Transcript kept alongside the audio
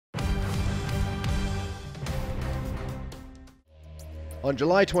On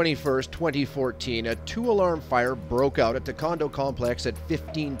July 21, 2014, a two-alarm fire broke out at the condo complex at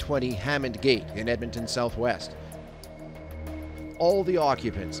 1520 Hammond Gate in Edmonton Southwest. All the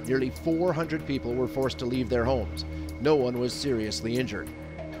occupants, nearly 400 people, were forced to leave their homes. No one was seriously injured.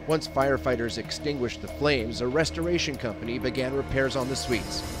 Once firefighters extinguished the flames, a restoration company began repairs on the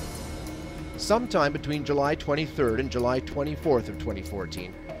suites. Sometime between July 23rd and July 24th of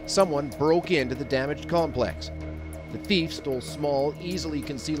 2014, someone broke into the damaged complex. The thief stole small, easily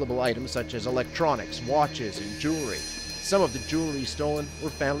concealable items such as electronics, watches, and jewelry. Some of the jewelry stolen were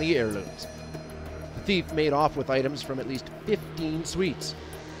family heirlooms. The thief made off with items from at least 15 suites.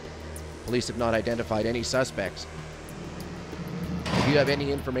 Police have not identified any suspects. If you have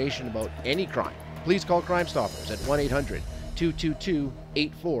any information about any crime, please call Crime Stoppers at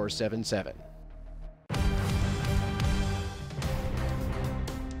 1-800-222-8477.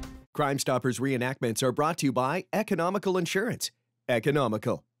 Crime Stoppers reenactments are brought to you by Economical Insurance.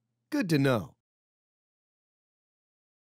 Economical. Good to know.